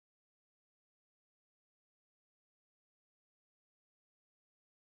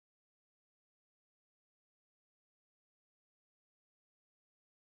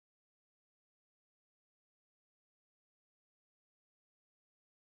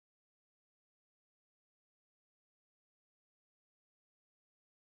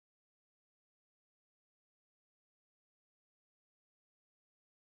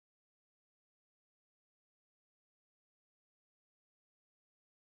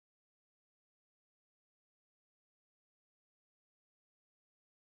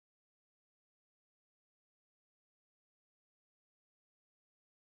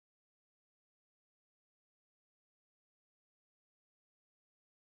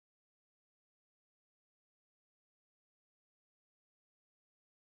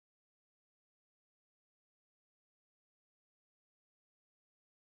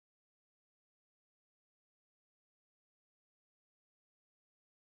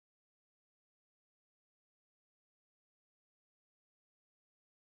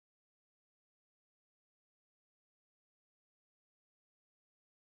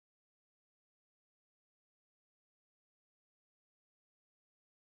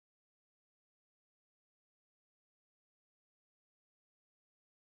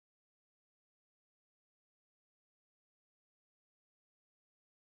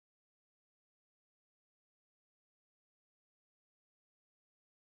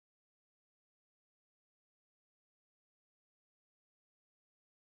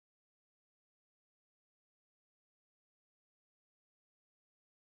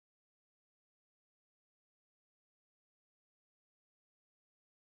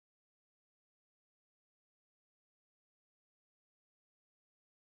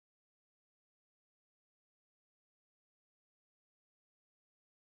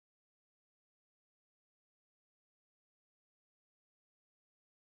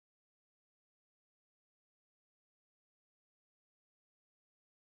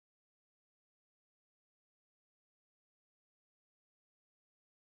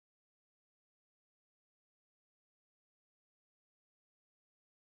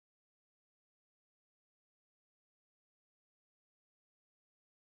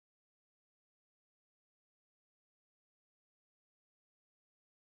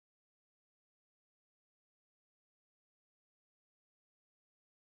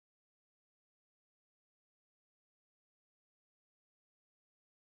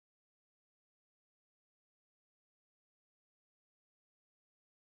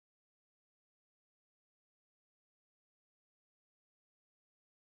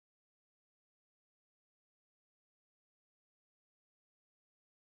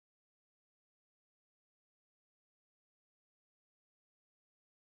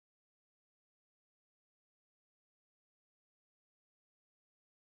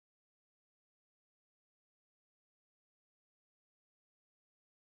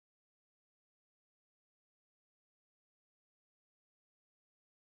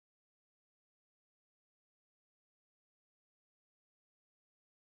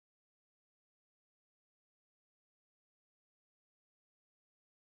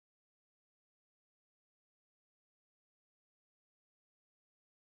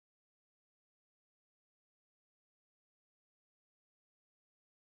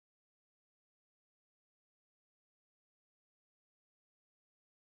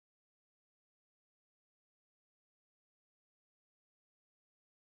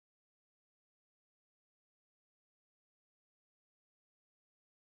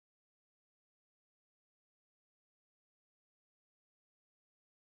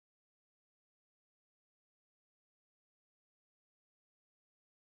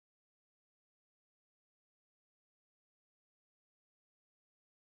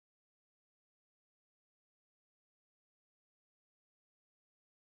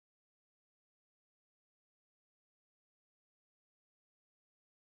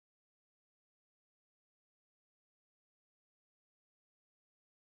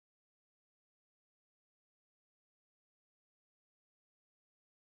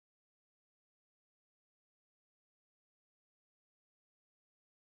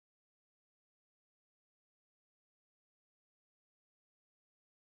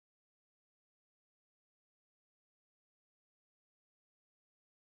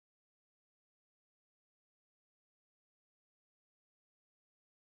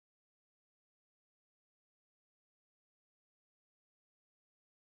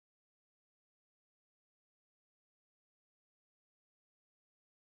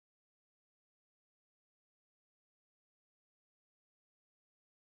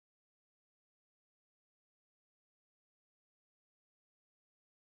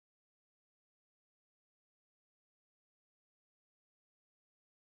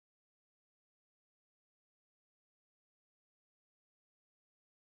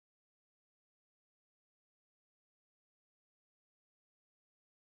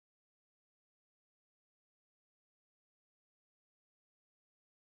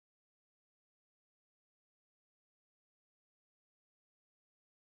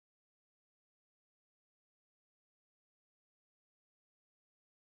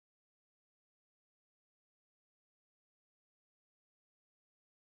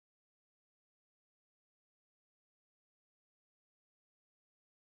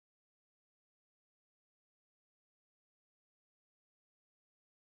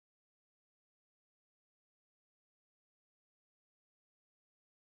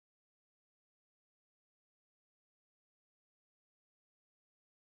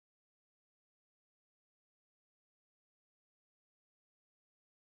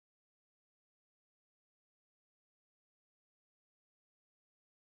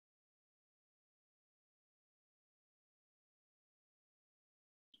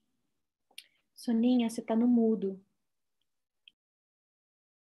Soninha, você tá no mudo.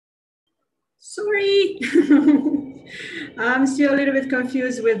 Sorry, I'm still a little bit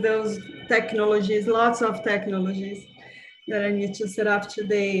confused with those technologies, lots of technologies that I need to set up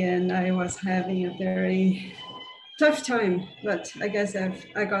today, and I was having a very tough time, but I guess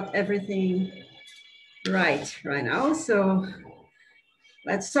I got everything right now. So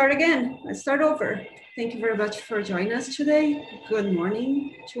let's start again. Let's start over. Thank you very much for joining us today. Good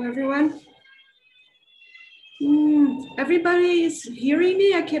morning to everyone. Everybody is hearing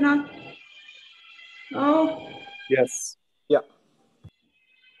me? I cannot. Oh. Yes. Yeah.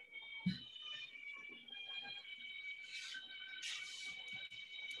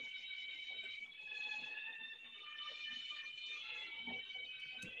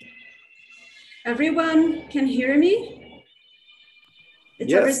 Everyone can hear me?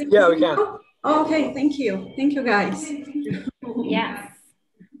 It's yes. Everything Yeah, we can. Oh, okay, thank you. Thank you, guys. Yes.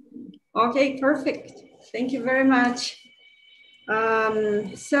 Okay, perfect. Thank you very much.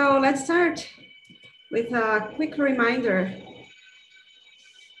 So let's start with a quick reminder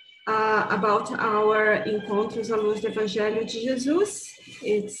about our Encontros à Luz do Evangelho de Jesus.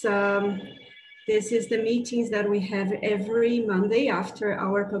 This is the meetings that we have every Monday after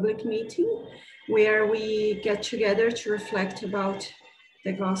our public meeting, where we get together to reflect about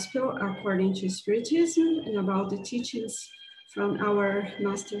the gospel according to Spiritism and about the teachings from our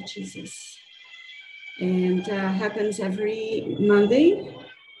Master Jesus. And happens every Monday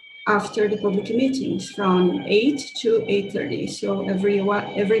after the public meetings from 8 to 8:30. So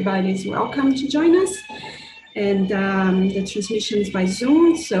everybody is welcome to join us. And the transmission is by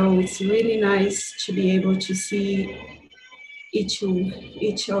Zoom, so it's really nice to be able to see each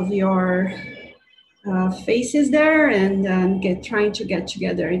of your faces there and trying to get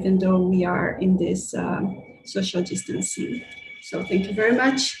together, even though we are in this social distancing. So thank you very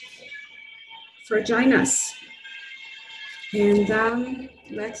much for joining us. And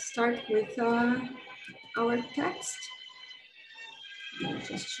let's start with our text. I'm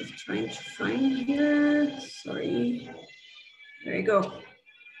just trying to find here, sorry. There you go.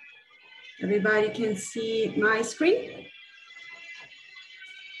 Everybody can see my screen?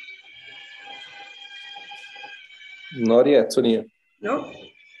 Not yet, Sonia. No.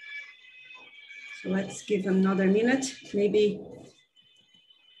 So let's give another minute, maybe.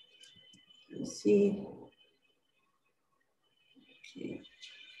 Let's see. Okay.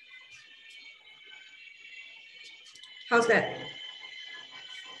 How's that?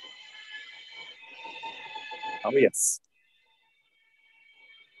 Oh, yes.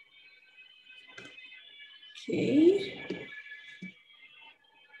 Okay.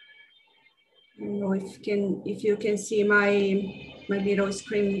 I don't know if you can see my little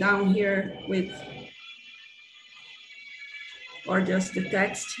screen down here with, or just the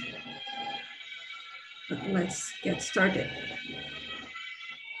text. But let's get started.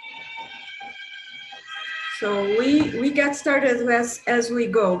 So we get started as we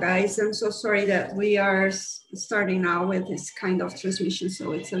go, guys. I'm so sorry that we are starting now with this kind of transmission,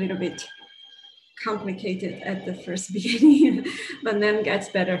 so it's a little bit complicated at the first beginning, but then gets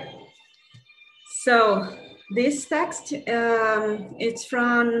better. So this text, it's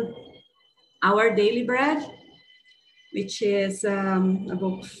from Our Daily Bread, which is a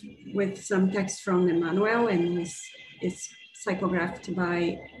book with some text from Emmanuel, and it's psychographed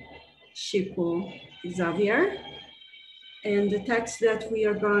by Chico Xavier. And the text that we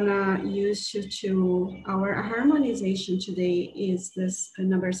are gonna use to our harmonization today is this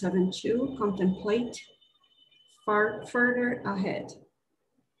number 7.2, contemplate further ahead.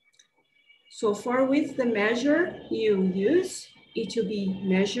 So for with the measure you use, it will be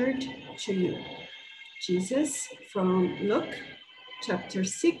measured to you. Jesus from Luke chapter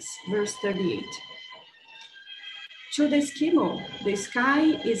 6, verse 38. To the Eskimo, the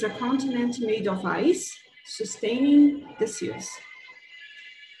sky is a continent made of ice, sustaining the seals.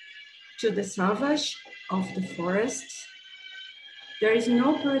 To the savage of the forests, there is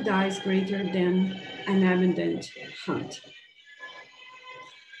no paradise greater than an abundant hunt.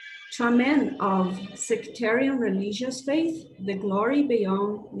 To a man of sectarian religious faith, the glory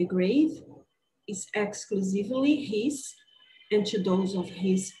beyond the grave is exclusively his and to those of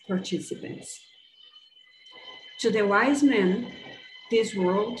his participants. To the wise man, this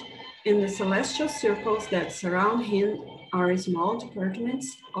world and the celestial circles that surround him are small departments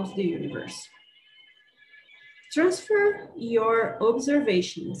of the universe. Transfer your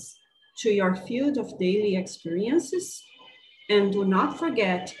observations to your field of daily experiences and do not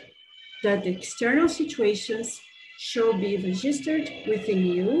forget that the external situations shall be registered within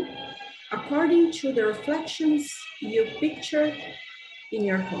you according to the reflections you picture in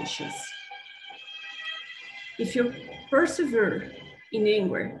your conscience. If you persevere in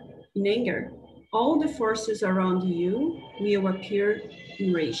anger, all the forces around you will appear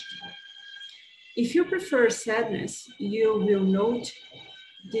enraged. If you prefer sadness, you will note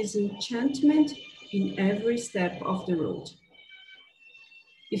disenchantment in every step of the road.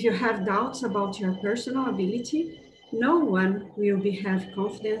 If you have doubts about your personal ability, no one will have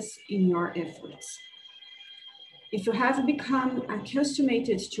confidence in your efforts. If you have become accustomed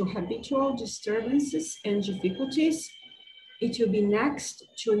to habitual disturbances and difficulties, it will be next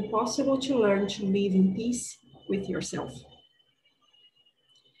to impossible to learn to live in peace with yourself.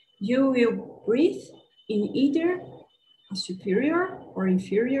 You will breathe in either a superior or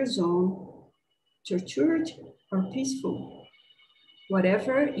inferior zone, tortured or peaceful,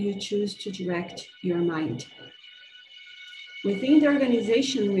 whatever you choose to direct your mind. Within the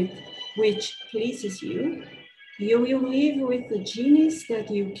organization which pleases you, you will live with the genius that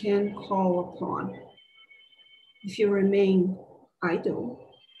you can call upon. If you remain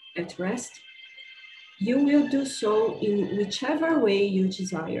idle, at rest, you will do so in whichever way you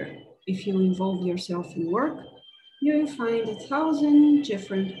desire. If you involve yourself in work, you will find 1,000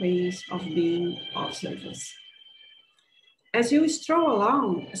 different ways of being of service. As you stroll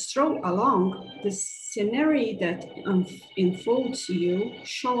along, the scenery that enfolds you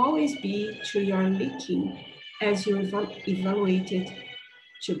shall always be to your liking as you evaluate it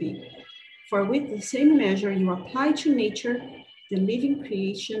to be. For with the same measure you apply to nature, the living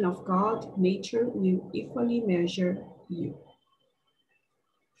creation of God, nature will equally measure you.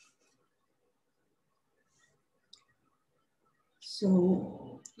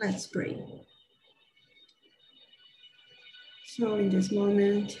 So let's pray. So in this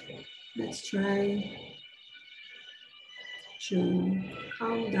moment, let's try to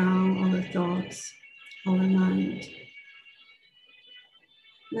calm down our thoughts, our mind.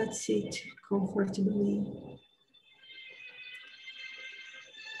 Let's sit comfortably.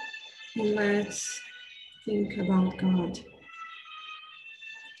 And let's think about God.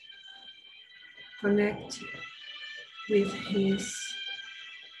 Connect with His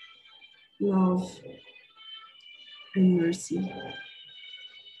love and mercy.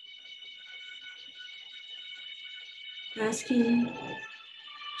 Asking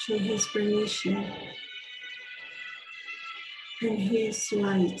to His permission and His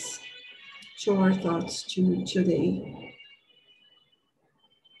lights to our thoughts today.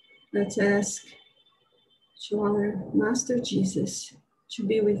 Let's ask to our Master Jesus to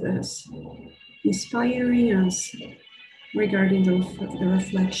be with us, inspiring us regarding the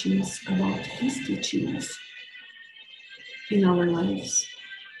reflections about His teachings in our lives.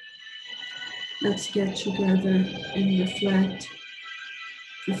 Let's get together and reflect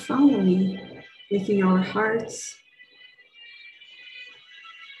profoundly within our hearts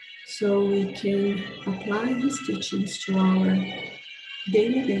so we can apply His teachings to our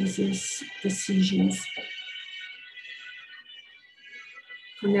daily basis decisions.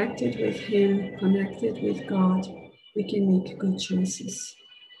 Connected with Him, connected with God, we can make good choices.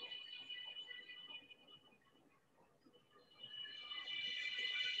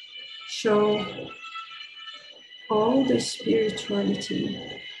 Show all the spirituality,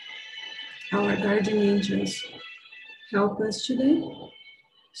 our guardian angels help us today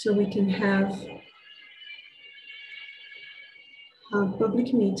so we can have a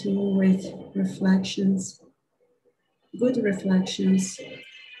public meeting with reflections, good reflections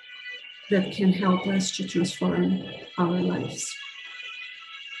that can help us to transform our lives.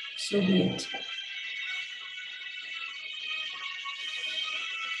 So be it.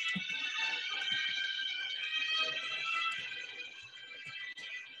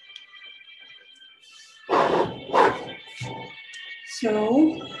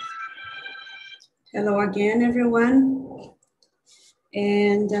 So, hello again, everyone.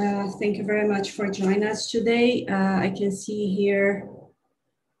 And thank you very much for joining us today. I can see here,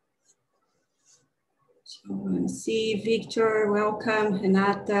 so I see Victor, welcome,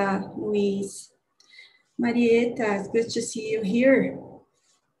 Renata, Luis, Marieta, it's good to see you here.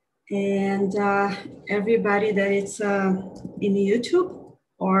 And everybody that is in YouTube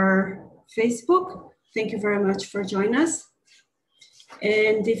or Facebook, thank you very much for joining us.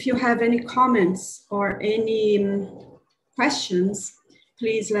 And if you have any comments or any questions,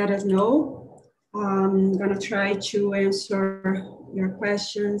 please let us know. I'm gonna try to answer your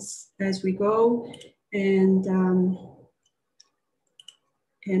questions as we go. And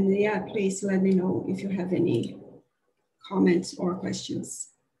yeah, please let me know if you have any comments or questions.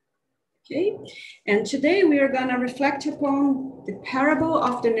 Okay, and today we are gonna reflect upon the parable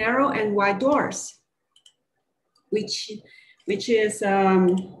of the narrow and wide doors, which is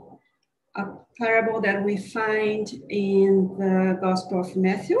a parable that we find in the Gospel of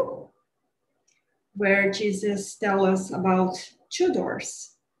Matthew, where Jesus tells us about two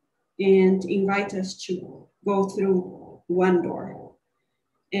doors and invite us to go through one door.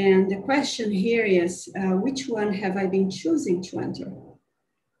 And the question here is, which one have I been choosing to enter?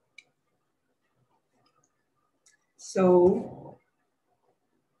 So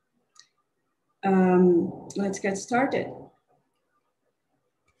let's get started.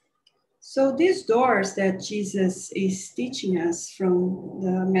 So these doors that Jesus is teaching us from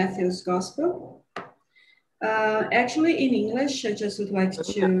the Matthew's Gospel, actually in English, I just would like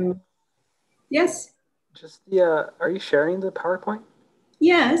to, yes? Just the, are you sharing the PowerPoint?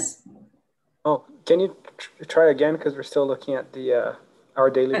 Yes. Oh, can you try again? Because we're still looking at the Our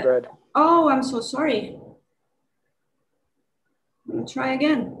Daily Bread. Oh, I'm so sorry. I'm gonna try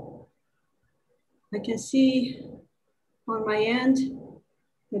again. I can see on my end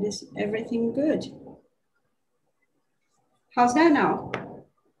that is everything good. How's that now?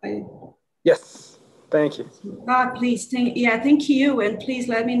 Yes, thank you. Please, thank you. And please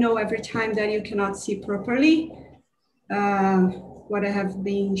let me know every time that you cannot see properly what I have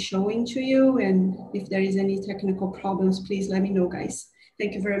been showing to you. And if there is any technical problems, please let me know, guys.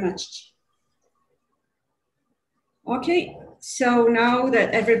 Thank you very much. Okay, so now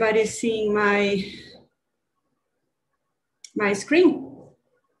that everybody's seeing my screen,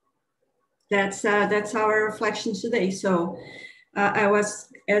 that's our reflection today. So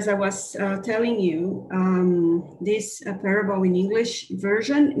as I was telling you, this parable in English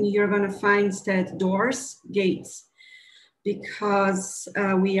version, you're going to find instead doors, gates, because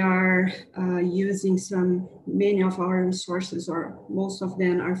we are using many of our resources, or most of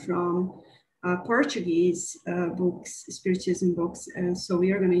them are from Portuguese books, Spiritism books. So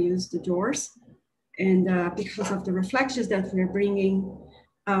we are going to use the doors. And because of the reflections that we're bringing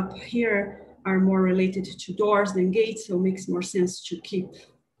up here are more related to doors than gates, so it makes more sense to keep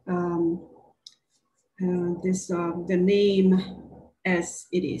the name as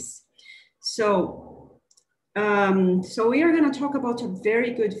it is. So we are going to talk about a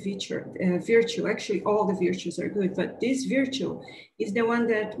very good virtue. Actually, all the virtues are good, but this virtue is the one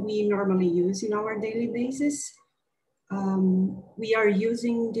that we normally use in our daily basis. We are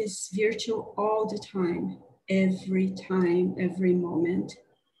using this virtue all the time, every moment.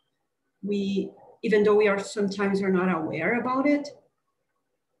 Even though we are sometimes not aware about it,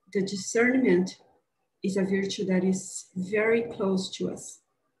 the discernment is a virtue that is very close to us.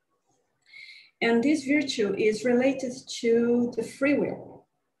 And this virtue is related to the free will.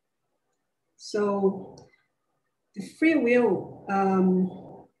 So the free will,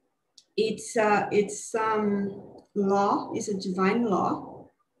 it's law, is a divine law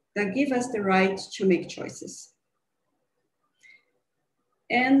that gives us the right to make choices.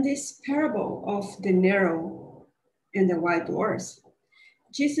 And this parable of the narrow and the wide doors,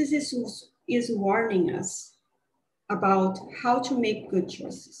 Jesus is warning us about how to make good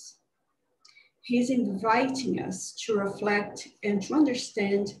choices. He's inviting us to reflect and to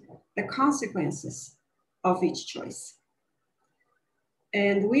understand the consequences of each choice.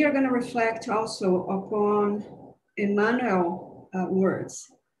 And we are going to reflect also upon Emmanuel's words,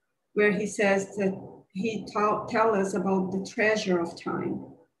 where he says that he tells us about the treasure of time.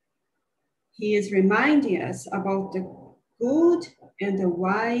 He is reminding us about the good and the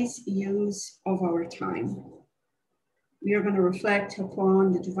wise use of our time. We are going to reflect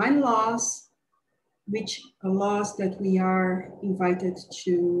upon the divine laws, which are laws that we are invited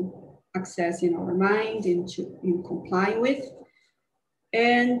to access in our mind and in complying with,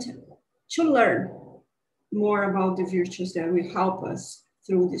 and to learn more about the virtues that will help us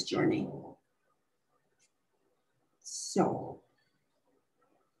through this journey. So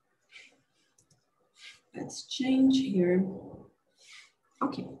let's change here.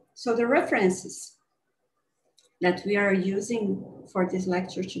 Okay, so the references that we are using for this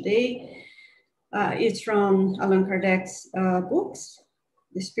lecture today is from Allan Kardec's books,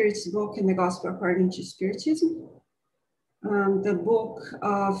 The Spirit's Book and the Gospel According to Spiritism. The book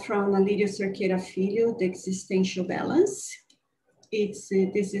from Alírio Cerqueira Filho, The Existential Balance. This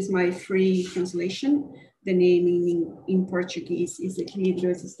is my free translation. The name in Portuguese is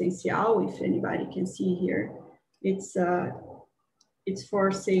Equilíbrio Existencial, if anybody can see here. It's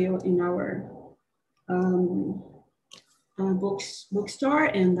for sale in our bookstore,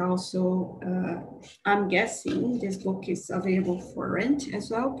 and also I'm guessing this book is available for rent as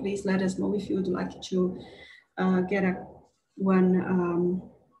well. Please let us know if you would like to get one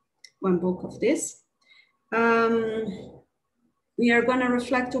book of this. We are going to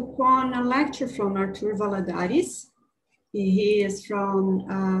reflect upon a lecture from Arthur Valadares. He is from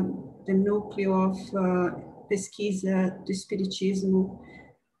the núcleo of pesquisa do espiritismo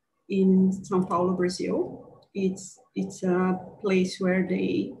in São Paulo, Brazil. It's a place where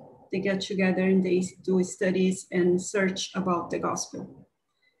they get together and they do studies and search about the gospel.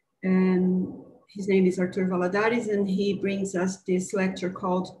 And his name is Arthur Valadares, and he brings us this lecture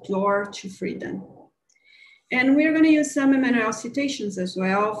called Door to Freedom. And we're going to use some Emmanuel citations as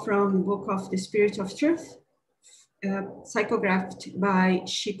well from the book of The Spirit of Truth, psychographed by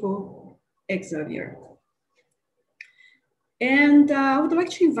Chico Xavier. And I would like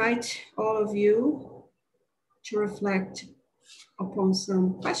to invite all of you to reflect upon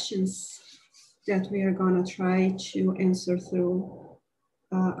some questions that we are going to try to answer through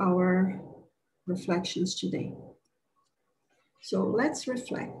our reflections today. So let's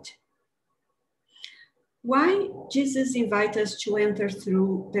reflect. Why Jesus invites us to enter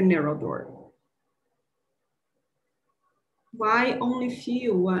through the narrow door? Why only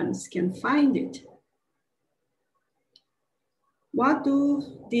few ones can find it? What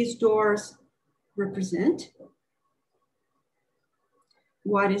do these doors represent?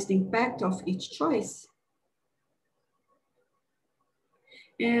 What is the impact of each choice?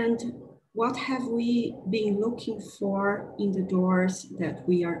 And what have we been looking for in the doors that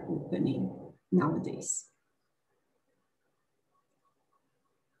we are opening nowadays?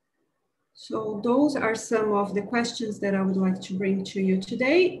 So those are some of the questions that I would like to bring to you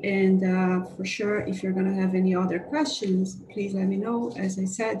today. And for sure, if you're going to have any other questions, please let me know. As I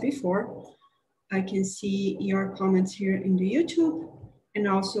said before, I can see your comments here in the YouTube and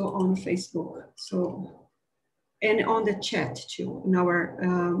also on Facebook. So, and on the chat too, in our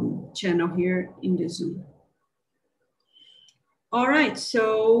channel here in the Zoom. All right,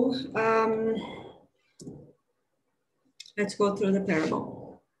 so let's go through the parable.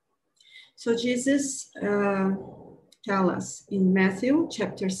 So Jesus tells us in Matthew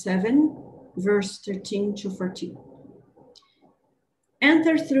chapter 7, verse 13 to 14.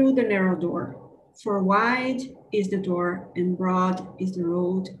 Enter through the narrow door, for wide is the door and broad is the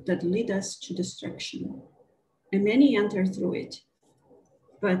road that leads us to destruction. And many enter through it,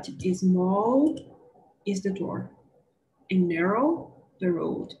 but small is the door and narrow the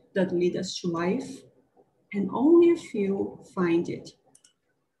road that leads us to life, and only a few find it.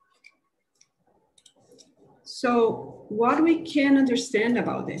 So what we can understand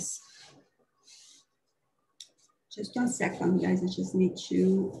about this? Just 1 second, guys. I just need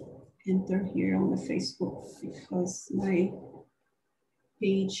to enter here on the Facebook because my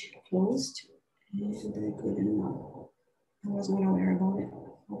page closed and I couldn't know. I wasn't aware about it.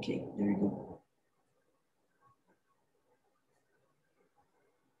 Okay, there we go.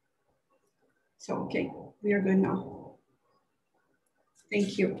 So, okay, we are good now.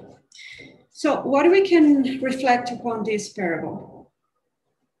 Thank you. So what we can reflect upon this parable?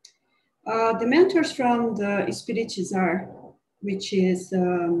 The mentors from the Espiritizar, which is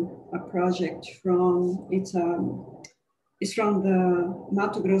a project from, it's from the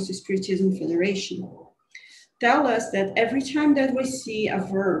Mato Grosso Spiritism Federation, tell us that every time that we see a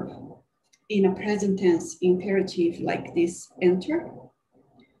verb in a present tense imperative like this, enter,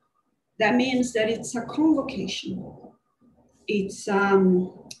 that means that it's a convocation. It's a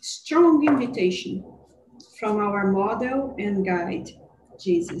strong invitation from our model and guide,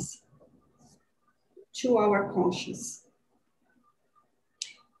 Jesus, to our conscience.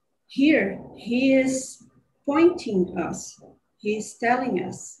 Here, he is pointing us, he is telling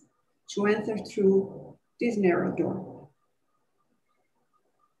us to enter through this narrow door.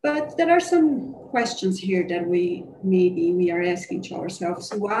 But there are some questions here that we are asking to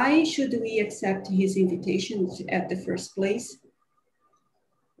ourselves. Why should we accept his invitation at the first place?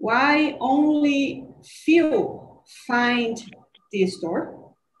 Why only few find this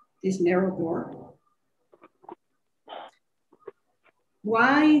door, this narrow door?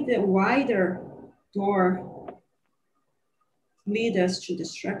 Why the wider door lead us to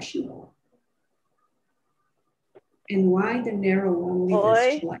destruction? And why the narrow one leads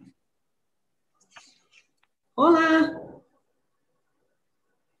us to life? Hola.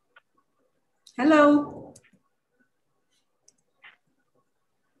 Hello.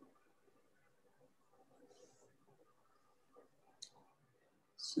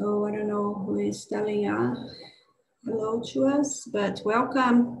 So I don't know who is telling hello to us, but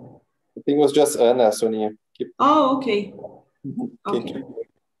welcome. I think it was just Anna, Sonia. Oh, okay. Okay. Okay.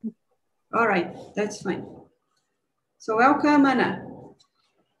 All right, that's fine. So welcome, Anna.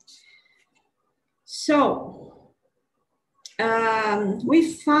 So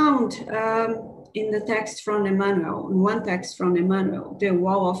we found in the text from Emmanuel, in one text from Emmanuel, the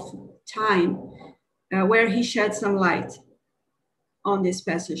wall of time, where he shed some light. on this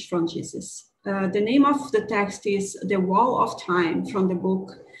passage from Jesus. The name of the text is The Wall of Time, from the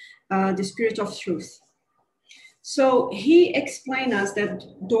book, The Spirit of Truth. So he explained us that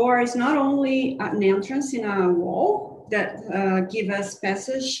door is not only an entrance in a wall that give us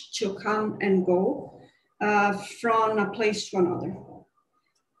passage to come and go from a place to another.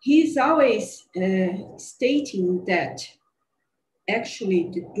 He's always stating that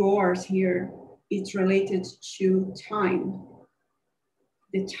actually the doors here, it's related to time.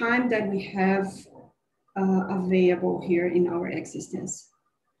 The time that we have available here in our existence.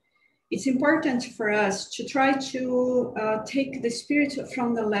 It's important for us to try to take the spirit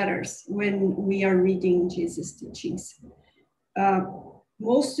from the letters when we are reading Jesus' teachings.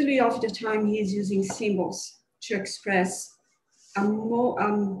 Mostly of the time he's using symbols to express a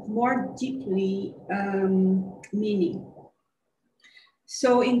more deeply meaning.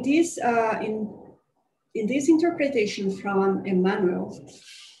 So in this interpretation from Emmanuel,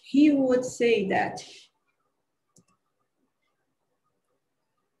 he would say that,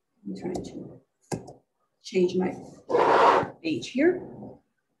 I'm trying to change my page here.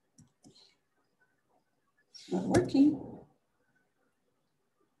 It's not working.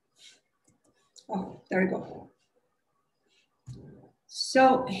 Oh, there we go.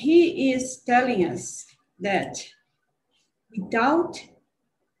 So he is telling us that without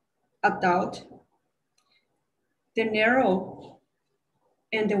a doubt, the narrow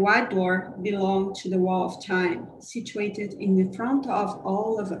and the wide door belong to the wall of time, situated in the front of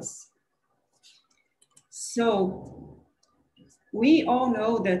all of us. So we all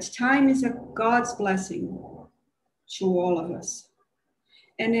know that time is a God's blessing to all of us.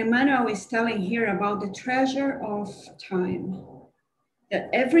 And Emmanuel is telling here about the treasure of time, that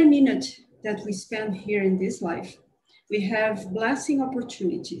every minute that we spend here in this life, we have blessing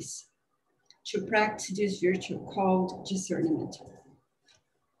opportunities to practice this virtue called discernment.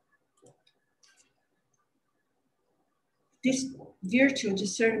 This virtue,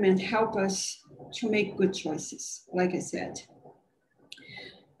 discernment, help us to make good choices, like I said.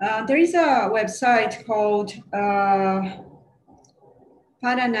 There is a website called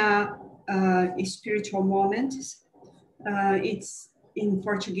Paraná Spiritual Moments. It's in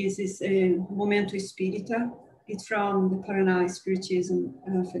Portuguese, it's Momento Espírita. It's from the Paraná Spiritism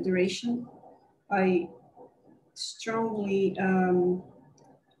Federation. I strongly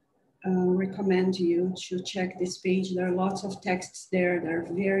recommend you to check this page. There are lots of texts there that are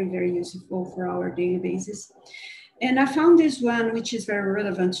very, very useful for our daily basis. And I found this one, which is very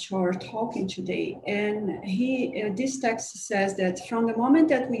relevant to our talking today. And this text says that from the moment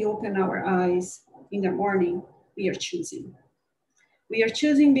that we open our eyes in the morning, we are choosing. We are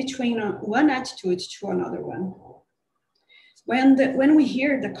choosing between one attitude to another one. When we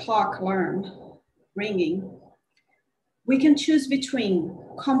hear the clock alarm ringing, we can choose between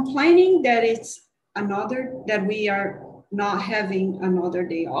complaining that that we are not having another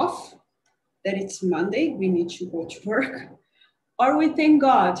day off, that it's Monday, we need to go to work, or we thank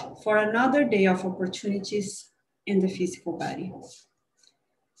God for another day of opportunities in the physical body.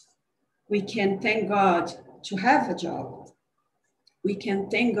 We can thank God to have a job. We can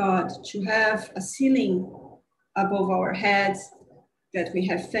thank God to have a ceiling above our heads, that we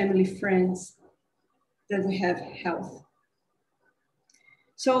have family, friends, that we have health.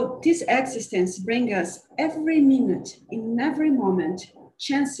 So this existence brings us every minute, in every moment,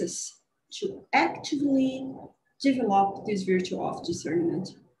 chances to actively develop this virtue of discernment.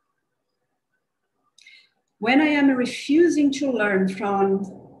 When I am refusing to learn from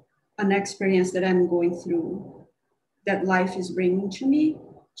an experience that I'm going through, that life is bringing to me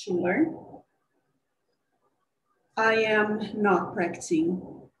to learn, I am not practicing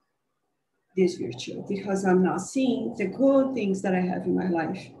this virtue because I'm not seeing the good things that I have in my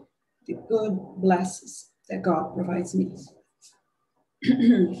life, the good blessings that God provides me.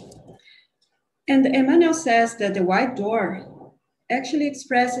 And Emmanuel says that the white door actually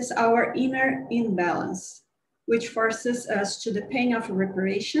expresses our inner imbalance, which forces us to the pain of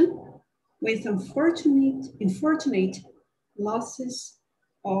reparation with unfortunate losses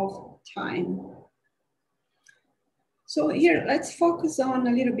of time. So here, let's focus on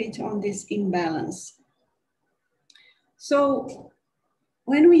a little bit on this imbalance. So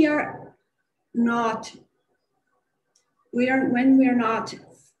when we are not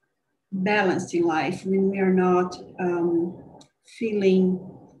balanced in life, when we are not feeling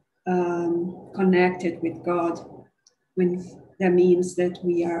connected with God, when that means that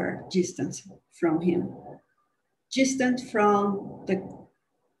we are distant from Him, distant from the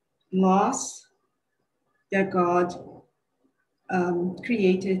laws that God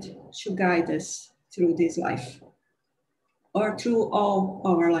created to guide us through this life. or through all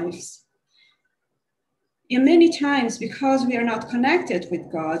our lives. And many times, because we are not connected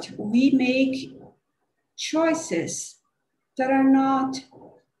with God, we make choices that are not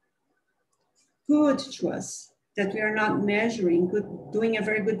good to us, that we are not measuring, doing a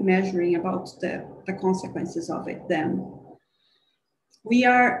very good measuring about the consequences of it then. We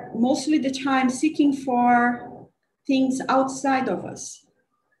are mostly the time seeking for things outside of us,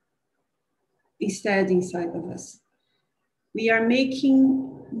 instead inside of us. We are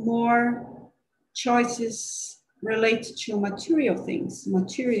making more choices related to material things,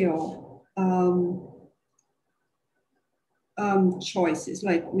 material choices,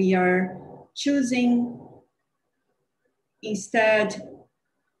 like we are choosing instead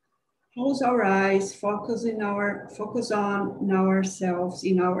close our eyes, focus on ourselves,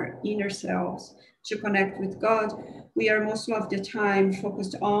 in our inner selves, to connect with God. We are most of the time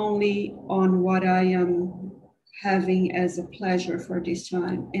focused only on what I am having as a pleasure for this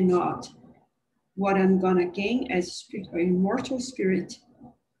time, and not what I'm gonna gain as spirit, or immortal spirit,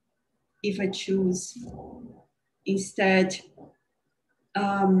 if I choose instead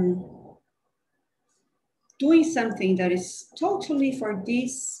doing something that is totally for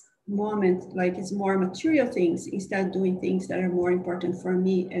this moment, like it's more material things, instead doing things that are more important for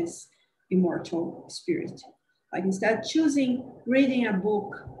me as immortal spirit. Like instead choosing reading a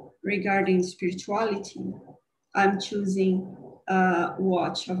book regarding spirituality, I'm choosing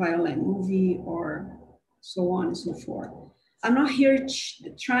watch a violin movie or so on and so forth. I'm not here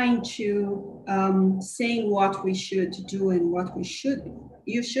trying to saying what we should do and what you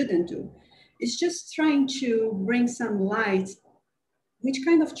shouldn't do. It's just trying to bring some light, which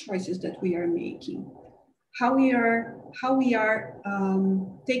kind of choices that we are making, how we are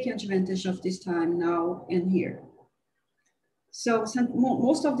taking advantage of this time now and here. So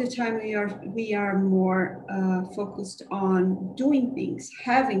most of the time we are more focused on doing things,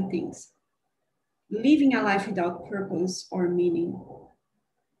 having things, living a life without purpose or meaning.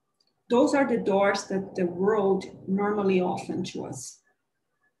 Those are the doors that the world normally offers to us.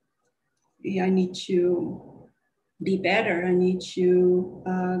 I need to be better. I need to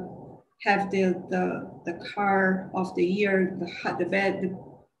have the car of the year,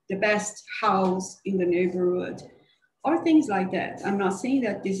 the best house in the neighborhood, or things like that. I'm not saying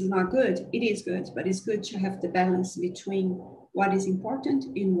that this is not good. It is good, but it's good to have the balance between what is important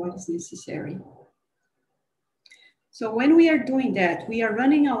and what is necessary. So when we are doing that, we are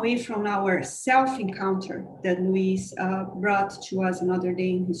running away from our self-encounter that Luis brought to us another day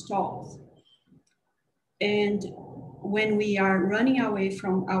in his talks. And when we are running away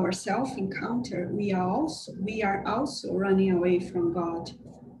from our self-encounter, we are also running away from God.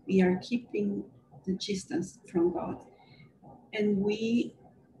 We are keeping the distance from God. And we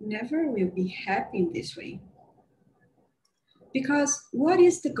never will be happy in this way. Because what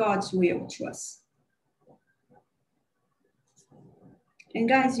is the God's will to us? And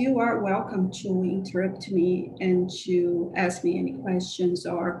guys, you are welcome to interrupt me and to ask me any questions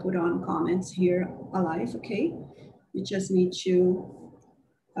or put on comments here alive, okay? You just need to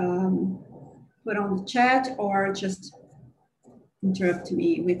put on the chat or just interrupt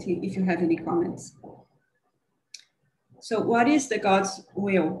me if you have any comments. So what is the God's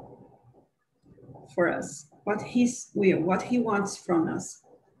will for us? What his will, what he wants from us?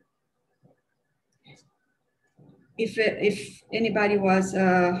 If anybody was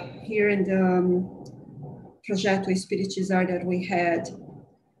here in the Projeto Espiritizar that we had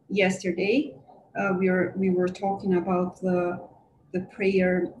yesterday, we were talking about the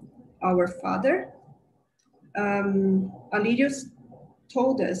prayer, Our Father. Alirius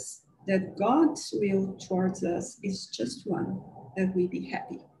told us that God's will towards us is just one, that we be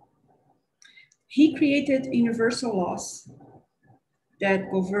happy. He created universal laws that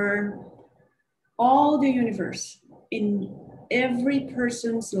govern all the universe in every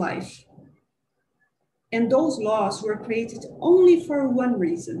person's life. And those laws were created only for one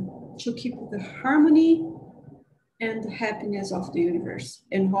reason, to keep the harmony and the happiness of the universe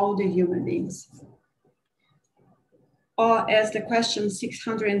and all the human beings. As the question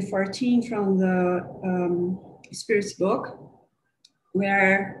 614 from the Spirit's book,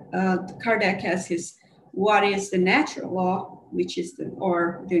 where Kardec asks, what is the natural law, which is the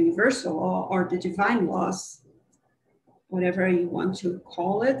universal law or the divine laws, whatever you want to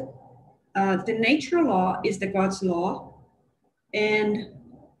call it. The natural law is the God's law, and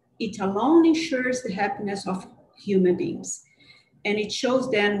it alone ensures the happiness of human beings. And it shows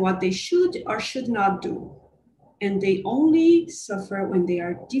them what they should or should not do. And they only suffer when they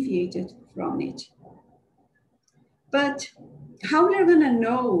are deviated from it. But how we are going to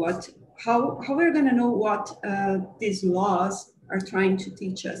know how we're going to know what these laws are trying to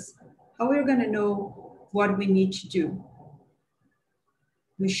teach us? How we're going to know what we need to do?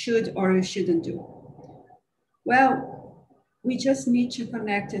 We should or we shouldn't do? Well, we just need to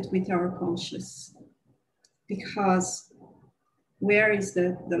connect it with our conscious, because where is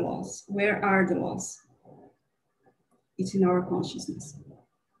the laws? Where are the laws? It's in our consciousness.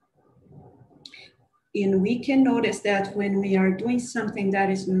 And we can notice that when we are doing something that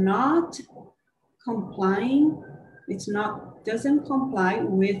is not complying, doesn't comply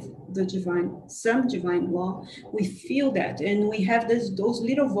with the some divine law, we feel that, and we have those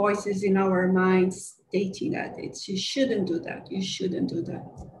little voices in our minds stating that you shouldn't do that, you shouldn't do that.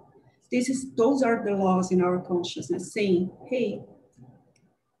 Those are the laws in our consciousness saying, hey,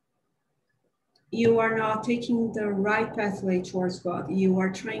 you are not taking the right pathway towards God. You are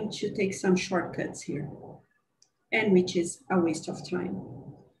trying to take some shortcuts here, and which is a waste of time.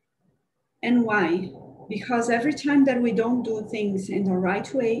 And why? Because every time that we don't do things in the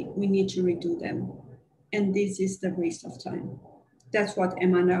right way, we need to redo them. And this is the waste of time. That's what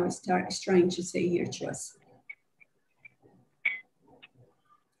Emmanuel is trying to say here to us.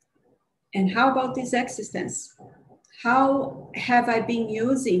 And how about this existence? How have I been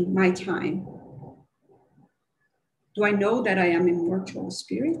using my time? Do I know that I am a mortal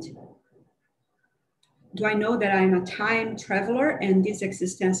spirit? Do I know that I'm a time traveler and this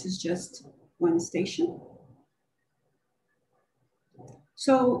existence is just one station?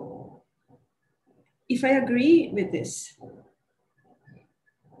 So if I agree with this,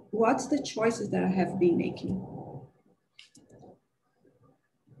 what's the choices that I have been making?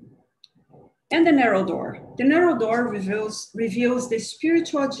 And the narrow door. The narrow door reveals the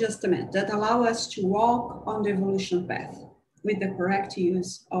spiritual adjustment that allow us to walk on the evolution path with the correct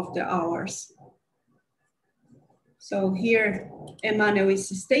use of the hours. So here, Emmanuel is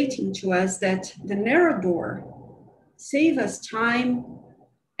stating to us that the narrow door saves us time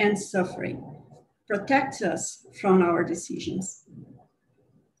and suffering, protects us from our decisions.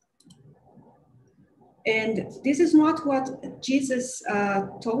 And this is not what Jesus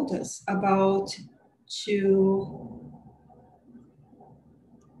told us about, to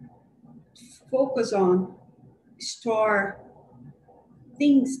focus on, store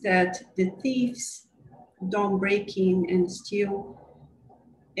things that the thieves don't break in and steal,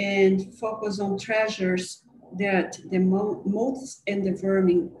 and focus on treasures that the moths and the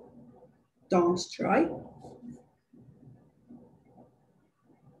vermin don't destroy.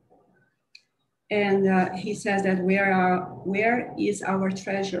 And he says that where is our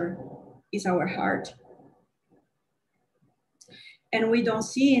treasure is our heart. And we don't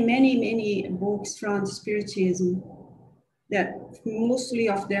see in many books from Spiritism, that mostly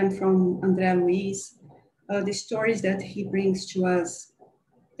of them from André Luiz, the stories that he brings to us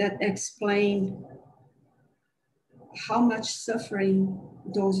that explain how much suffering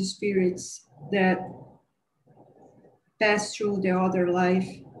those spirits that pass through the other life,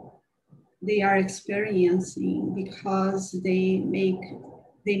 they are experiencing because they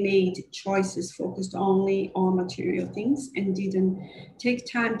made choices focused only on material things and didn't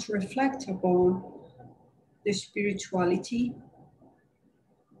take time to reflect upon the spirituality.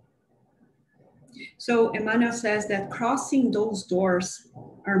 So Emmanuel says that crossing those doors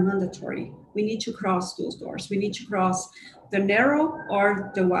are mandatory. We need to cross those doors. We need to cross the narrow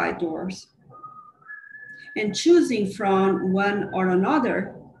or the wide doors. And choosing from one or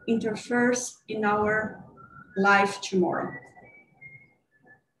another interferes in our life tomorrow.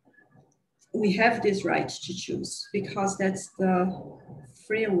 We have this right to choose because that's the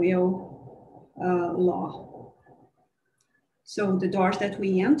free will law. So the doors that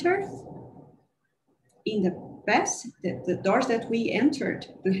we enter in the past, the doors that we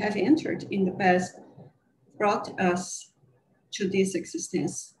have entered in the past brought us to this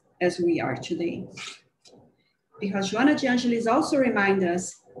existence as we are today. Because Joana de Angelis also reminds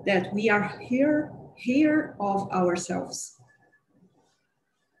us that we are here of ourselves.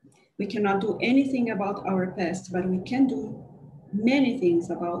 We cannot do anything about our past, but we can do many things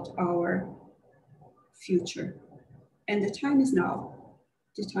about our future. And the time is now.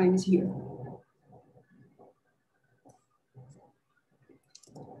 The time is here.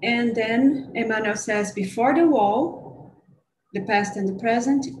 And then Emmanuel says, before the wall, the past and the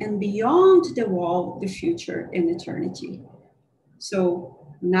present, and beyond the wall, the future and eternity. So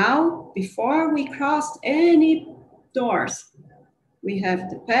now, before we crossed any doors, we have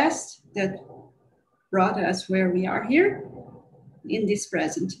the past that brought us where we are here in this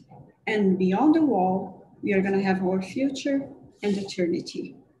present. And beyond the wall, we are going to have our future and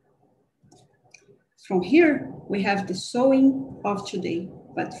eternity. From here, we have the sowing of today.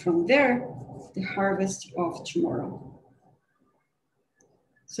 but from there, the harvest of tomorrow.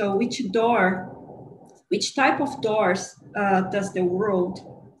 So which type of doors does the world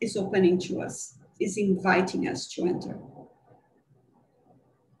is opening to us, is inviting us to enter?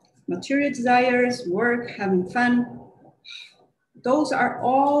 Material desires, work, having fun, those are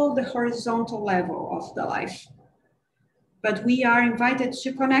all the horizontal level of the life. But we are invited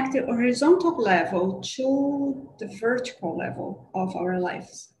to connect the horizontal level to the vertical level of our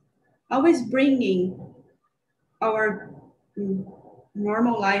lives. Always bringing our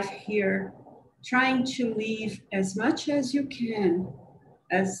normal life here, trying to live as much as you can,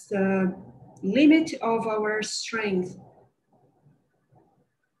 as the limit of our strength.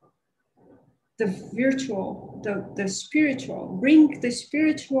 The virtual, the spiritual, bring the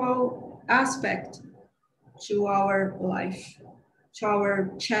spiritual aspect to our life, to our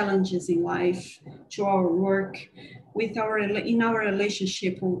challenges in life, to our work, in our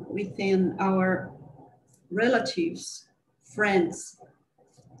relationship within our relatives, friends,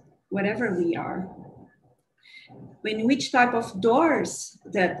 whatever we are. In which type of doors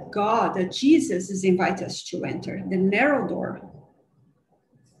that Jesus is inviting us to enter, the narrow door,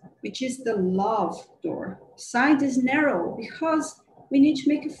 which is the love door. Side is narrow because we need to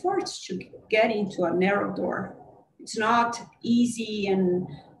make efforts to get into a narrow door. It's not easy and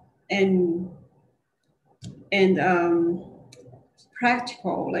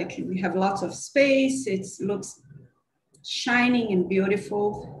practical. Like we have lots of space. It looks shining and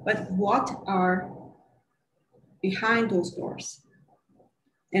beautiful. But what are behind those doors?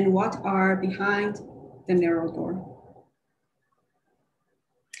 And what are behind the narrow door?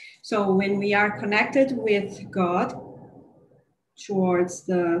 So when we are connected with God towards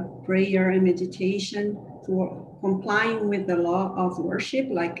the prayer and meditation, to complying with the law of worship,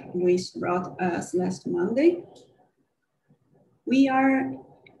 like Luis brought us last Monday, we are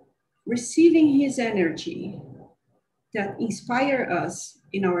receiving his energy that inspires us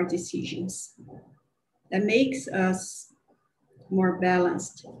in our decisions, that makes us more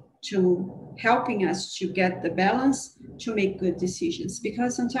balanced, to helping us to get the balance to make good decisions,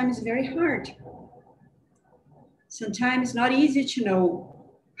 because sometimes it's very hard. Sometimes it's not easy to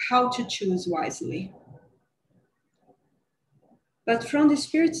know how to choose wisely. But from the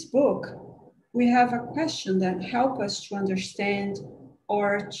Spirit's book, we have a question that helps us to understand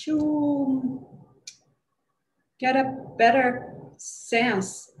or to get a better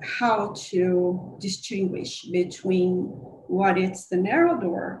sense how to distinguish between what is the narrow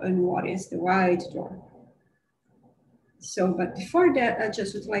door and what is the wide door. So, but before that, I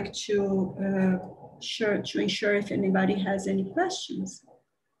just would like to ensure if anybody has any questions.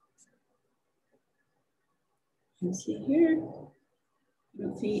 Let's see here. I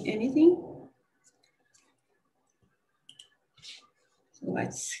don't see anything. So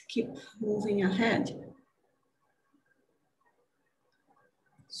let's keep moving ahead.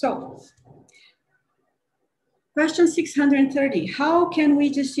 So, question 630, how can we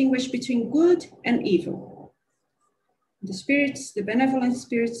distinguish between good and evil? The spirits, the benevolent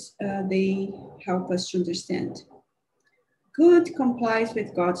spirits, they help us to understand. Good complies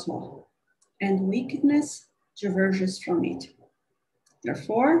with God's law, and wickedness diverges from it.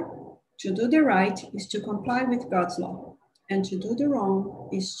 Therefore, to do the right is to comply with God's law, and to do the wrong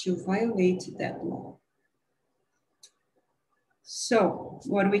is to violate that law. So,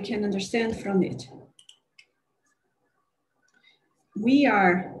 what we can understand from it? We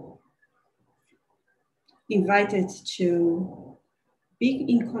are invited to be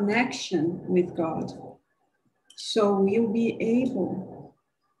in connection with God. So we'll be able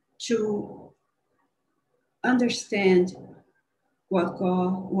to understand what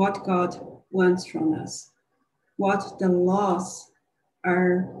God wants from us, what the laws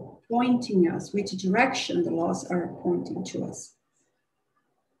are pointing us, which direction the laws are pointing to us.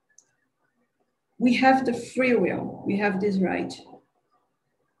 We have the free will, we have this right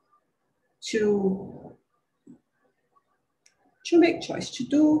to make choice, to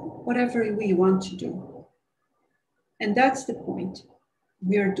do whatever we want to do. And that's the point.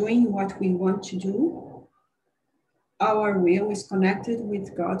 We are doing what we want to do. Our will is connected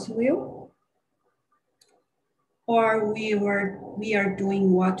with God's will. Or we are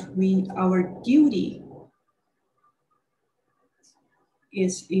doing what our duty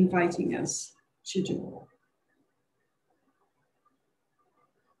is inviting us to do.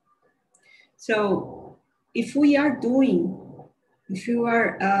 So if we are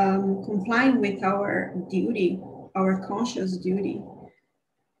complying with our duty, our conscious duty,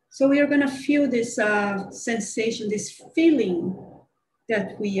 so we are going to feel this sensation, this feeling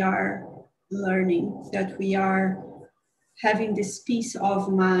that we are learning, that we are having this peace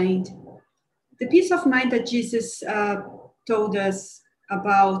of mind. The peace of mind that Jesus told us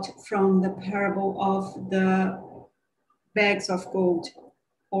about from the parable of the bags of gold,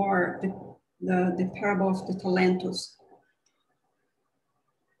 or the parable of the talentos.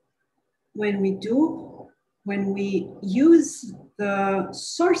 When we use the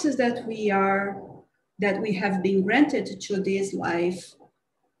sources that we have been granted to this life,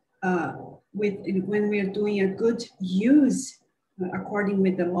 when we are doing a good use, according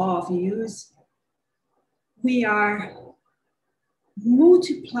with the law of use, we are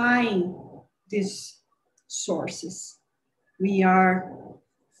multiplying these sources. We are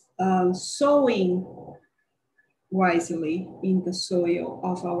sowing wisely in the soil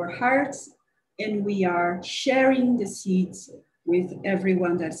of our hearts, and we are sharing the seeds with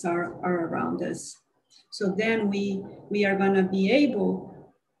everyone that's are around us. So then we are going to be able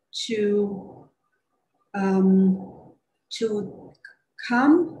to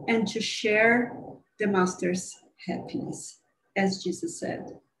come and to share the Master's happiness, as Jesus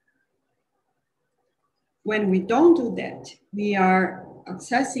said. When we don't do that, we are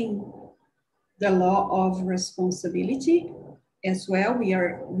accessing the law of responsibility as well. We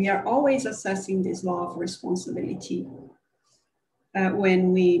are always assessing this law of responsibility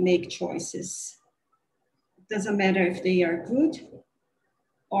when we make choices. It doesn't matter if they are good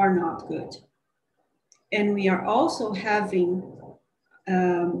or not good. And we are also having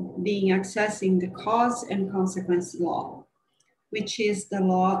being accessing the cause and consequence law, which is the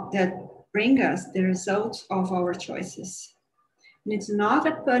law that brings us the result of our choices. And it's not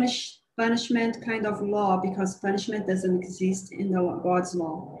a punishment kind of law, because punishment doesn't exist in the God's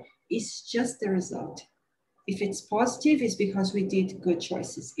law. It's just the result. If it's positive, it's because we did good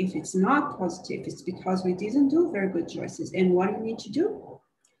choices. If it's not positive, it's because we didn't do very good choices. And what do we need to do?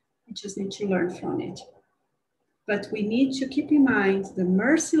 We just need to learn from it. But we need to keep in mind the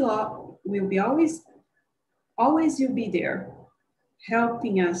mercy law will be always will be there,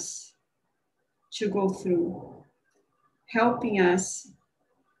 helping us to go through, helping us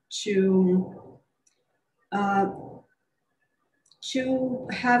to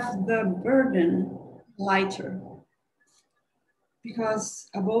have the burden lighter. Because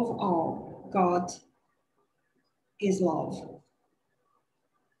above all, God is love.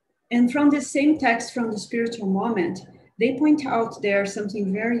 And from the same text, from the spiritual moment, they point out there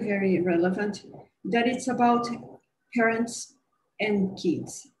something very, very relevant, that it's about parents and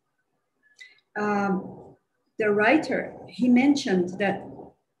kids. The writer, he mentioned that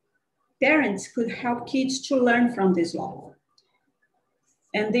parents could help kids to learn from this law.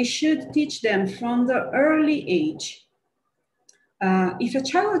 And they should teach them from the early age. If a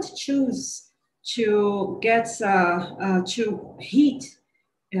child chooses to get to hit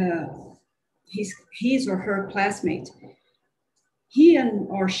his or her classmate, he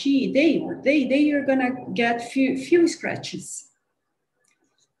or she, they are gonna get few scratches.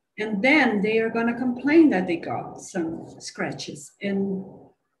 And then they are gonna complain that they got some scratches. And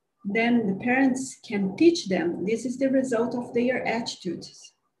then the parents can teach them, this is the result of their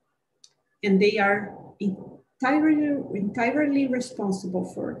attitudes. And they are entirely responsible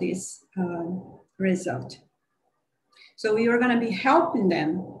for this result. So we are gonna be helping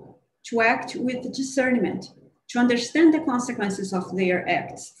them to act with discernment, to understand the consequences of their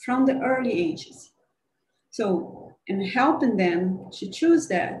acts from the early ages. So, and helping them to choose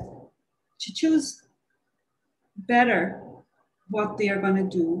better what they are going to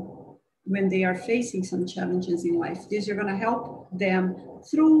do when they are facing some challenges in life. These are going to help them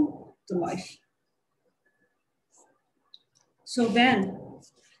through the life. So then,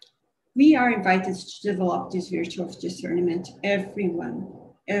 we are invited to develop this virtue of discernment, everyone,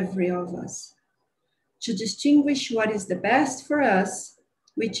 every of us, to distinguish what is the best for us,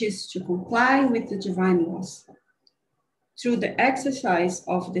 which is to comply with the divine laws through the exercise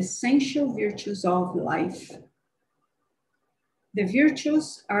of the essential virtues of life. The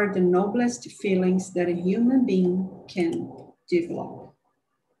virtues are the noblest feelings that a human being can develop.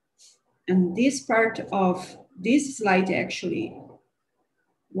 And this part of this slide actually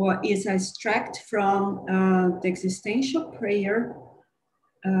is an extract from the existential prayer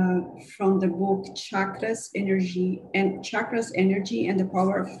from the book Chakras, Energy and the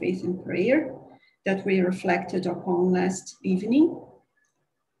Power of Faith and Prayer that we reflected upon last evening.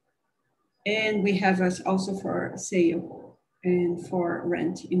 And we have us also for sale and for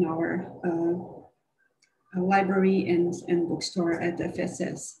rent in our library and bookstore at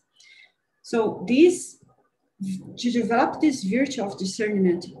FSS. So to develop this virtue of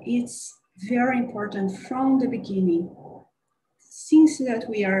discernment, it's very important from the beginning, since that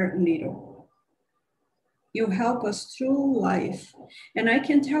we are little. you help us through life. And I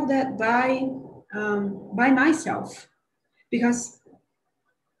can tell that by myself, because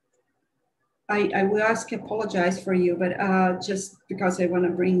I will apologize for you, but just because I want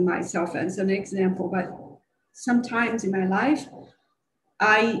to bring myself as an example, but sometimes in my life,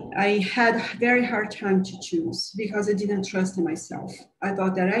 I had a very hard time to choose because I didn't trust in myself. I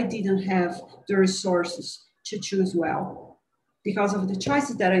thought that I didn't have the resources to choose well because of the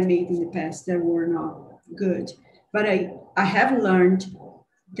choices that I made in the past that were not good. But I have learned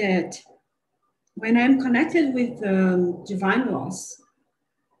that when I'm connected with divine laws,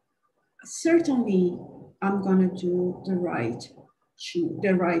 certainly I'm gonna do the right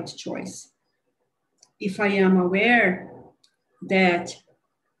choice. If I am aware that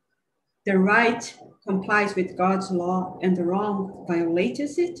the right complies with God's law and the wrong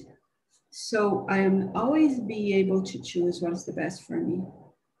violates it, so I am always be able to choose what's the best for me.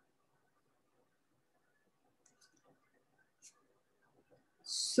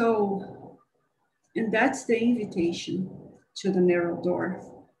 So, and that's the invitation to the narrow door.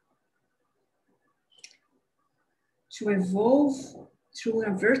 To evolve through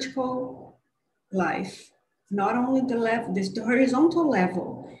a vertical life, not only the level, the horizontal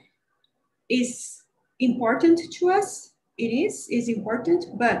level is important to us. It is important,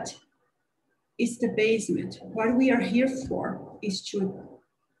 but it's the basement. What we are here for is to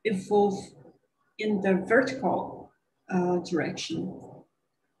evolve in the vertical direction.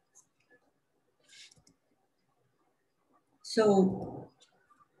 So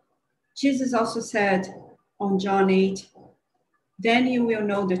Jesus also said on John 8, then you will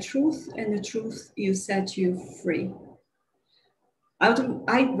know the truth, and the truth will set you free.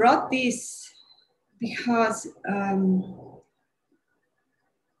 I brought this because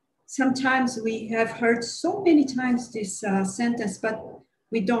sometimes we have heard so many times this sentence, but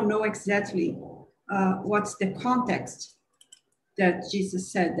we don't know exactly what's the context that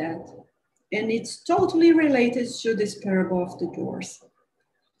Jesus said that. And it's totally related to this parable of the doors.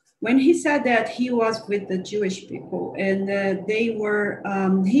 When he said that, he was with the Jewish people, and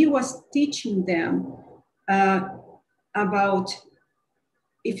he was teaching them about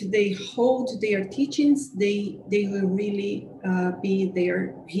if they hold their teachings, they will really be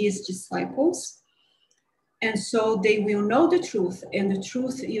his disciples. And so they will know the truth, and the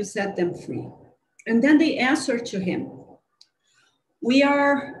truth will set them free. And then they answered to him, we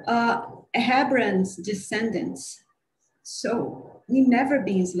are Abraham's descendants, so we never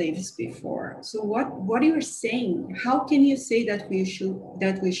been slaves before. So what are you saying? How can you say that we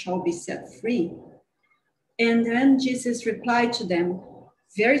shall be set free? And then Jesus replied to them,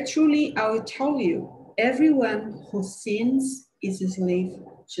 very truly, I will tell you, everyone who sins is a slave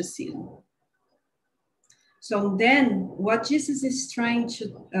to sin. So then what Jesus is trying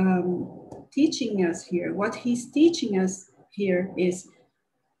to teaching us here, what he's teaching us here is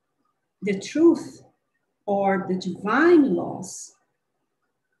the truth or the divine laws.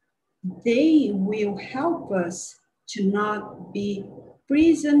 They will help us to not be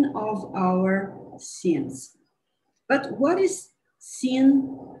prison of our sins. But what is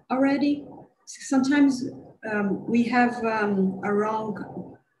sin already? Sometimes we have a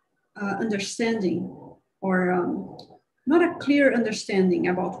wrong understanding or not a clear understanding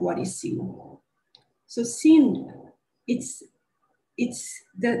about what is sin. So sin,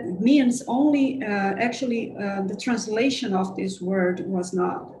 that means only actually the translation of this word was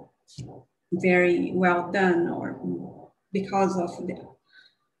not very well done, or because of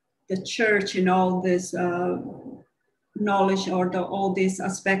the church and all this knowledge or all this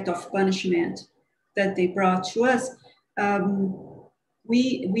aspect of punishment that they brought to us,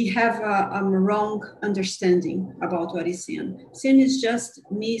 we have a wrong understanding about what is sin. Sin is just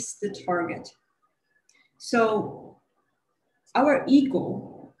miss the target. So our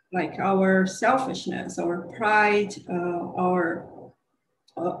ego, like our selfishness, our pride,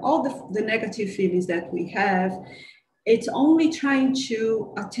 all the negative feelings that we have, it's only trying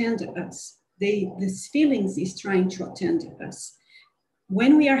to attend us. These feelings is trying to attend us.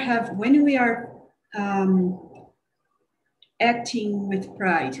 When we are acting with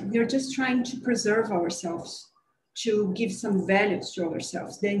pride, we are just trying to preserve ourselves, to give some values to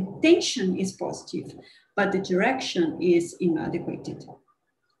ourselves. The intention is positive, but the direction is inadequate.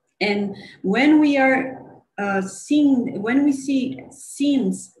 And when we are when we see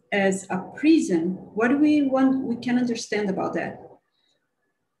sins as a prison, what do we can understand about that?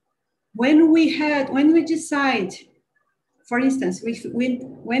 When we decide, for instance,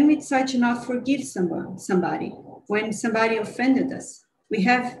 when we decide to not forgive somebody, when somebody offended us, we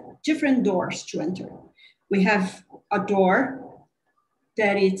have different doors to enter. We have a door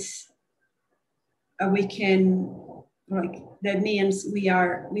that it's we can, like, that means we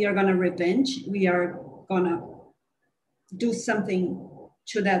are gonna revenge, we are gonna do something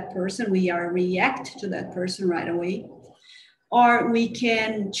to that person, we are react to that person right away. Or we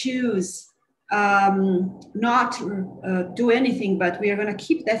can choose not do anything, but we are gonna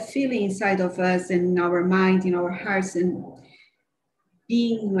keep that feeling inside of us, in our mind, in our hearts, and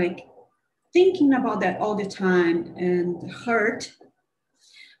being like thinking about that all the time and hurt.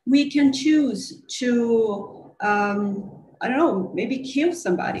 We can choose to, I don't know, maybe kill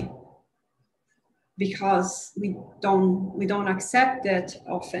somebody because we don't accept that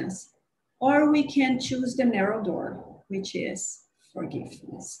offense. Or we can choose the narrow door, which is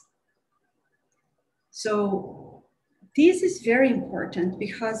forgiveness. So this is very important,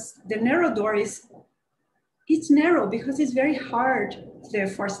 because the narrow door it's narrow because it's very hard, the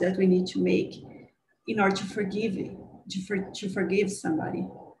efforts that we need to make in order to forgive somebody.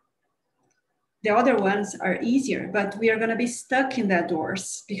 The other ones are easier, but we are going to be stuck in that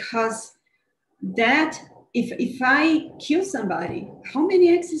doors, because that if I kill somebody, how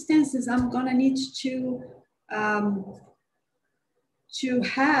many existences I'm going to need to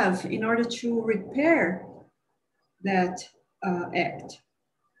have in order to repair that act.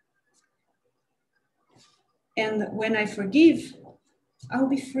 And when I forgive, I'll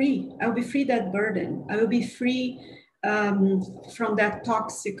be free. I'll be free that burden. I will be free from that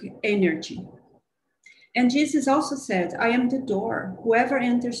toxic energy. And Jesus also said, I am the door. Whoever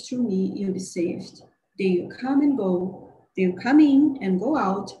enters through me, you'll be saved. They will come and go. They'll come in and go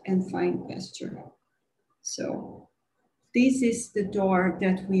out and find pasture. So this is the door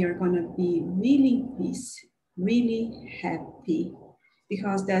that we are going to be really in peace, really happy,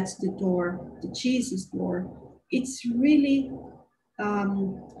 because that's the door, the Jesus door. It's really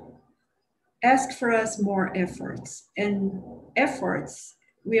ask for us more efforts. And efforts,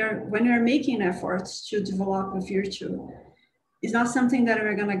 when we are making efforts to develop a virtue, it's not something that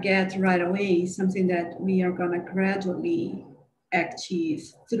we're going to get right away, something that we are going to gradually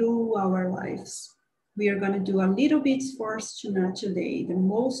achieve through our lives. We are going to do a little bit first today, the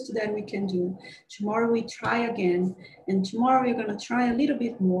most that we can do. Tomorrow we try again, and tomorrow we're going to try a little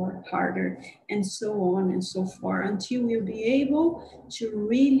bit more harder, and so on and so forth, until we'll be able to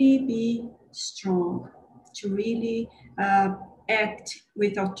really be strong, to really act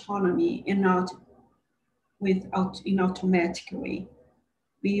with autonomy and not in automatic way.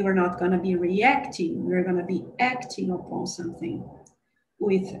 We are not going to be reacting, we're going to be acting upon something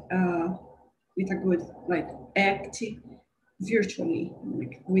with a good, like, act virtually,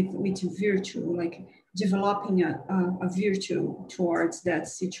 like with virtue, like developing a virtue towards that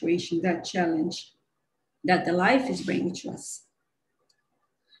situation, that challenge that the life is bringing to us.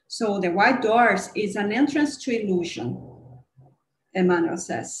 So the white doors is an entrance to illusion, Emmanuel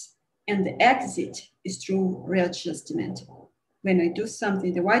says, and the exit is through readjustment. When I do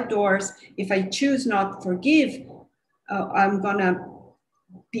something, the white doors, if I choose not to forgive, I'm gonna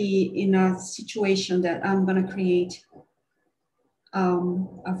be in a situation that I'm gonna create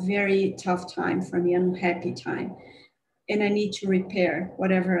a very tough time for me, an unhappy time. And I need to repair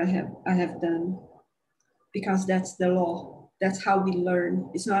whatever I have done, because that's the law. That's how we learn.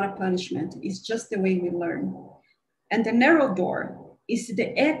 It's not a punishment. It's just the way we learn. And the narrow door is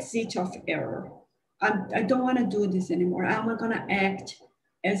the exit of error. I don't want to do this anymore. I'm not going to act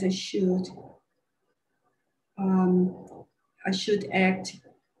as I should. I should act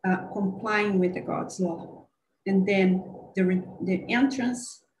complying with the God's law. And then the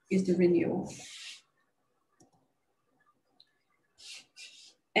entrance is the renewal.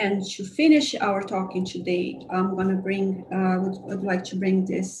 And to finish our talking today, I'm going to bring, would like to bring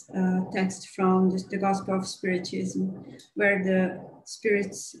this text from the Gospel of Spiritism, where the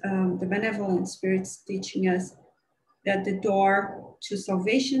spirits, the benevolent spirits, teaching us that the door to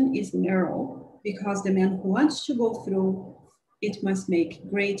salvation is narrow, because the man who wants to go through it must make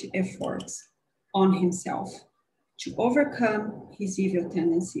great efforts on himself to overcome his evil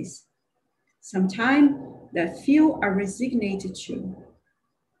tendencies. Sometimes that few are resignated to.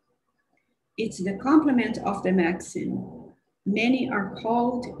 It's the complement of the maxim, many are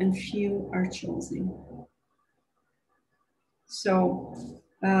called and few are chosen. So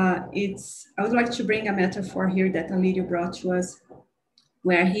I would like to bring a metaphor here that Alirio brought to us,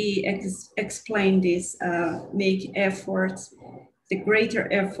 where he explained this, make efforts. The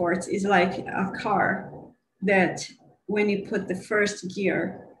greater efforts is like a car that when you put the first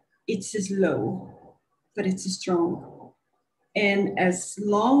gear, it's slow, but it's strong. And as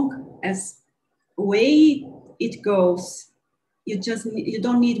long as way it goes, you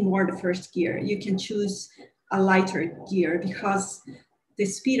don't need more the first gear. You can choose a lighter gear, because the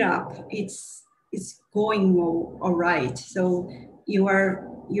speed up, it's is going all right. So you are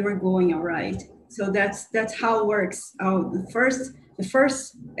going all right. So that's how it works. The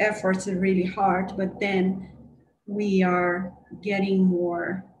first efforts are really hard, but then we are getting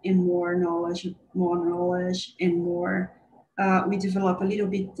more and more knowledge, and more. We develop a little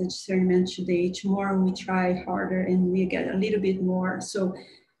bit the discernment today. Tomorrow we try harder and we get a little bit more. So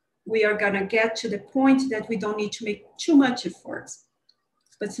we are gonna get to the point that we don't need to make too much efforts.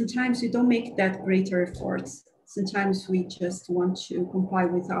 But sometimes we don't make that greater efforts. Sometimes we just want to comply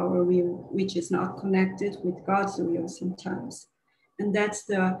with our will, which is not connected with God's will sometimes. And that's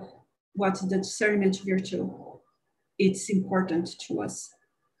what the discernment virtue, it's important to us.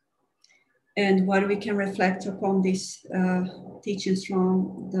 And what we can reflect upon these teachings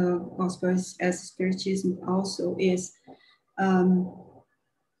from the Gospel as Spiritism also is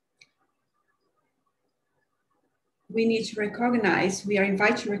we need to recognize, we are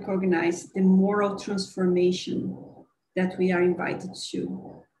invited to recognize the moral transformation that we are invited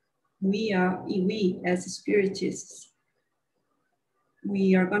to. We as Spiritists,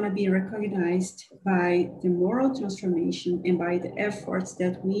 we are going to be recognized by the moral transformation and by the efforts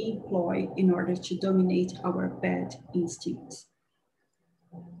that we employ in order to dominate our bad instincts.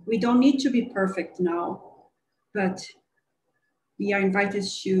 We don't need to be perfect now, but we are invited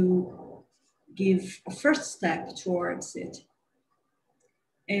to give a first step towards it.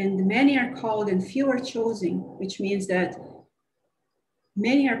 And many are called and few are chosen, which means that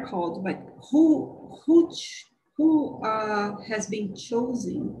many are called, but who has been chose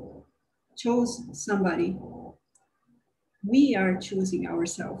somebody? We are choosing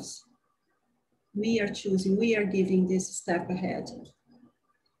ourselves. We are giving this step ahead.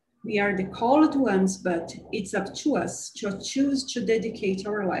 We are the called ones, but it's up to us to choose to dedicate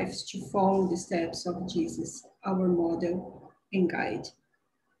our lives to follow the steps of Jesus, our model and guide.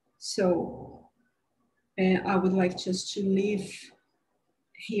 So I would like just to leave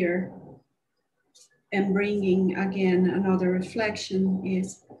here and bringing again another reflection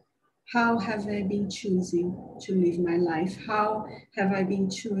is, how have I been choosing to live my life? How have I been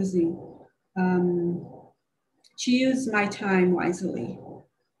choosing to use my time wisely,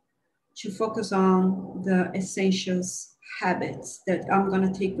 to focus on the essentials habits that I'm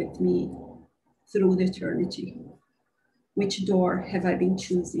going to take with me through the eternity? Which door have I been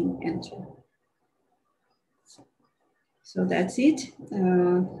choosing to enter? So that's it.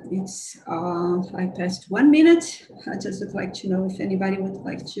 I passed 1 minute. I just would like to know if anybody would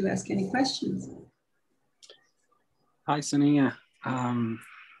like to ask any questions. Hi, Sonia. I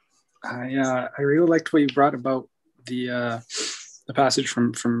really liked what you brought about the passage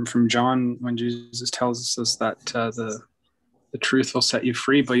from John when Jesus tells us that the truth will set you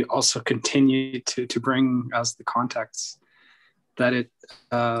free, but you also continue to bring us the context that it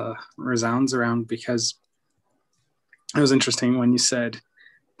resounds around, because it was interesting when you said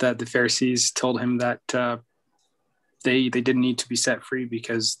that the Pharisees told him that they didn't need to be set free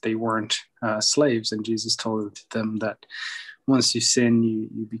because they weren't slaves, and Jesus told them that once you sin,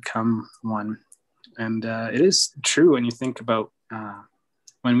 you become one. And it is true when you think about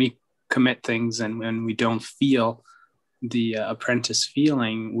when we commit things and when we don't feel the apprentice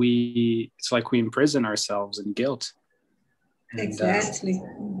feeling, it's like we imprison ourselves in guilt. And, exactly.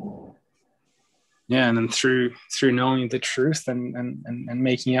 Yeah, and then through knowing the truth and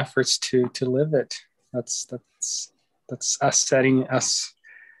making efforts to live it, that's us setting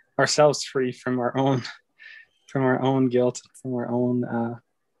ourselves free from our own guilt, from our own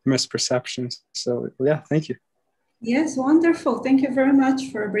misperceptions. So yeah, thank you. Yes, wonderful. Thank you very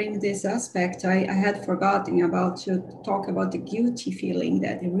much for bringing this aspect. I had forgotten about to talk about the guilty feeling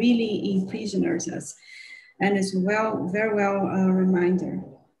that really imprisons us, and it's very well a reminder.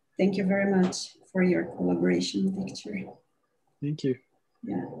 Thank you very much for your collaboration, Victor. Thank you.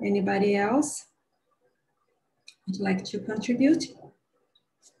 Yeah. Anybody else would like to contribute?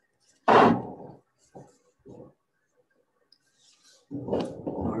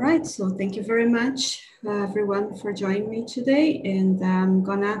 All right, so thank you very much, everyone, for joining me today. And I'm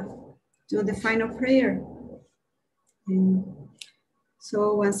gonna do the final prayer. And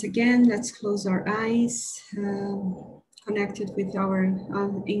so once again, let's close our eyes, connected with our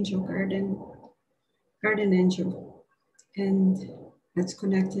angel garden angel. And let's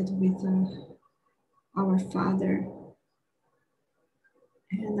connected with our Father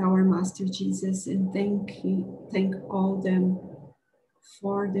and our Master Jesus, and thank all them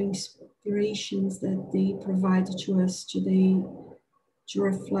for the inspirations that they provide to us today to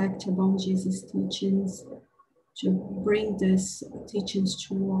reflect upon Jesus' teachings, to bring these teachings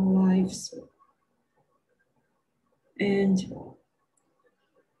to our lives. And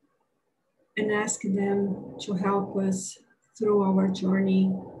and ask them to help us through our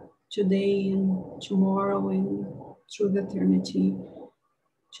journey today and tomorrow and through the eternity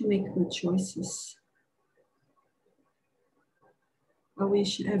to make good choices. I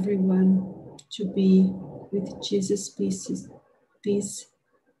wish everyone to be with Jesus' peace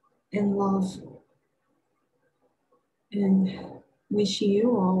and love, and wishing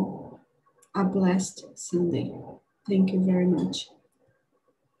you all a blessed Sunday. Thank you very much.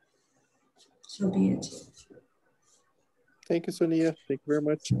 So be it. Thank you, Sonia. Thank you very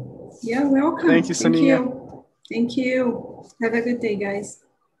much. You're welcome. Thank you, Sonia. Thank you. Thank you. Have a good day, guys.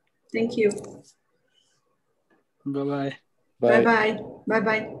 Thank you. Bye-bye. Bye. Bye-bye.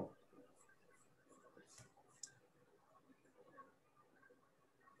 Bye-bye.